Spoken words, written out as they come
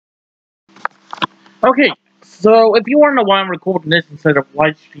Okay, so if you want to know why I'm recording this instead of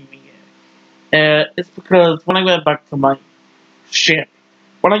live streaming it, it's because when I went back to my ship,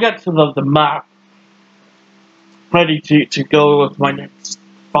 when I got to the map, ready to go with my next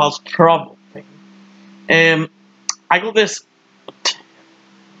fast travel thing, I got this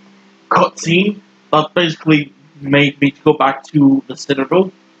cutscene that basically made me to go back to the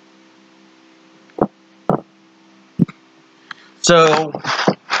Citadel. So,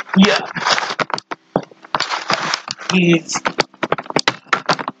 yeah, he's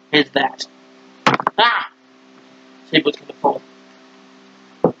that. Ah! Save us for the phone.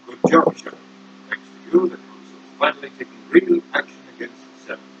 Good job, Shepard. Thanks to you, the Council is finally taking real action against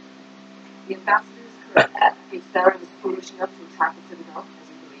Seven. The ambassador is correct. If Theron is foolish enough to attack the Citadel, as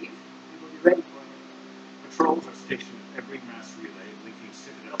you believe, we will be ready for him. Patrols are stationed at every mass relay linking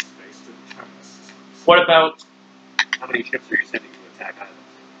Citadel space to the terminus systems. What about... How many ships are you sending to attack Islands?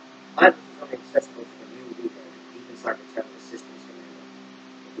 Islands is only accessible to the new leader, Deacon Sergeant Terminus Systems Commander.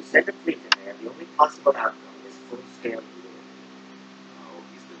 If we send a fleet in there, the only possible outcome is full-scale war. Oh,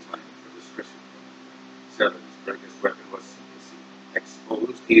 he's the time for discretion. Seven's greatest weapon was secrecy.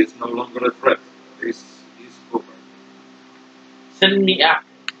 Exposed, he is no longer a threat. This is over. Send me after.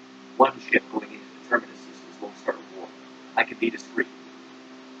 One ship going into the terminus systems won't start a war. I can be discreet.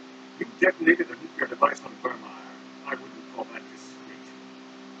 You detonated a nuclear device on Vermeer. I wouldn't call that discreet.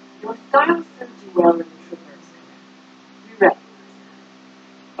 Your style serves you well in the Traverse Command. We recognize that.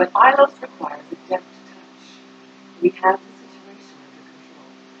 But Ilos requires a deft touch. We have the situation under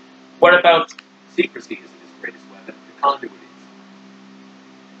control. What about... Secrecy isn't his greatest weapon. The conduit is.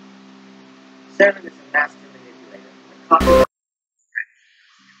 Seven is a master manipulator. A copy.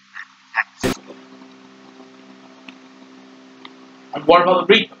 And what about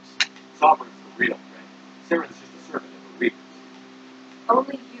the Reapers? Sovereign's the real threat. Saren's just a servant of the Reapers.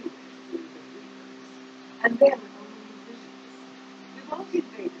 Only you can see the Reapers. And then only your visions. We won't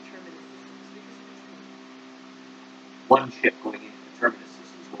invade the Terminus systems because of this thing. One ship going into the terminus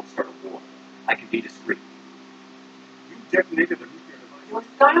systems won't start a war. I can be discreet. You detonated a nuclear device. Your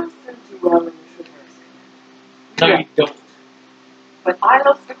style serves you well in the Traverse Command. No, We you don't. But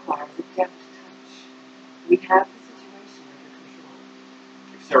Ilos requires a deft touch. We have the situation under control.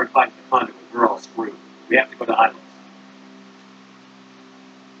 If Saren finds the conduit, we're all screwed. We have to go to Islands.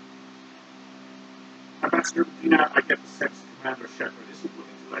 Ambassador Medina, I get the sense Commander Shepard isn't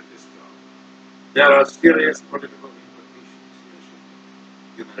willing to let this go. There are serious political implications here,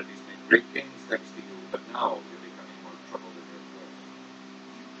 Shepard. Humanity's made great gains thanks to you, but now you're becoming more trouble than you're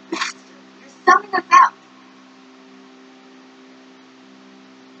worth. You're summing us out.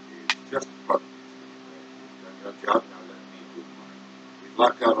 It's just progress. You've done your job, now let me do mine. We've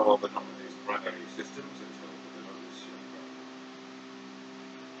locked out all but Anomaly's primary systems until the notice ship.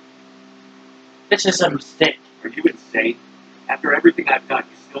 This is a mistake. Are you insane? After everything I've done,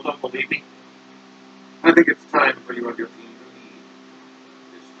 you still don't believe me? I think it's time for you and your team to leave.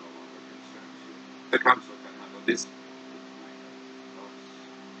 This no longer concerns you. The Council can handle this.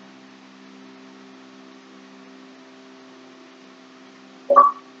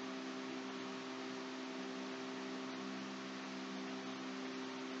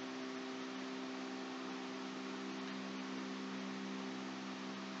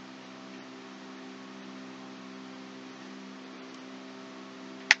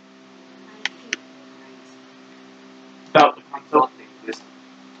 About the console. Thought they listen.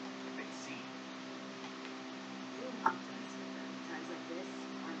 They see. You're optimistic about times like this.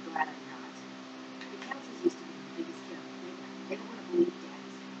 I'm glad I'm not. The council's used to being the biggest kid on the playground. They don't want to believe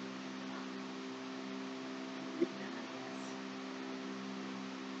Daddy's with them, I guess.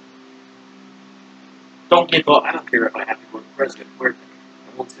 Don't give up. I don't care if I have to go to President Puerto.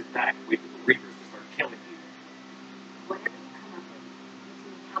 I won't sit back and wait for the Reapers to start killing people. Whatever you come up with,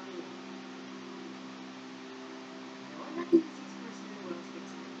 you can help me in. No, I'm not the easiest person in the world to get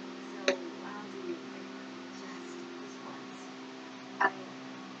to know, so I'll do you a favor. Just this once. I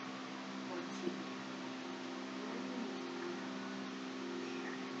want you.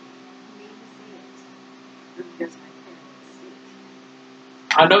 You made me say it. Who does my family speak?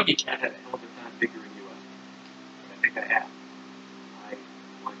 I know you I can. had a hell of a time figuring you out. But I think I have. I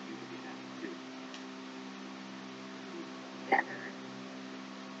want you to be happy too. Better.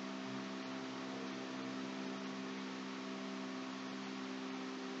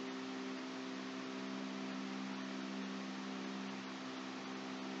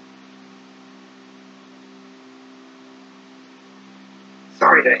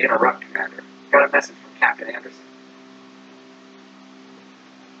 Sorry to interrupt, Commander. Got a message from Captain Anderson.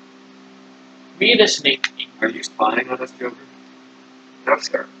 Me listening. Are you spying on us, Joker? No,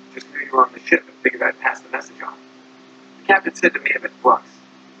 sir. Just knew you were on the ship and figured I'd pass the message on. The captain said to me if it flux,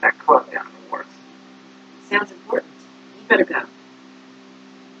 that club down in the works. Sounds important. You better go.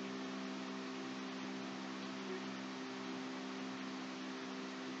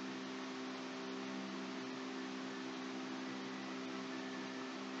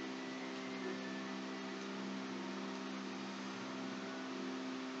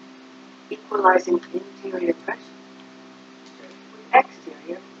 Equalizing interior pressure with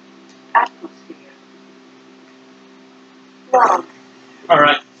exterior atmosphere. Log.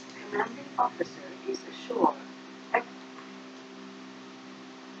 Alright. Commanding officer is ashore.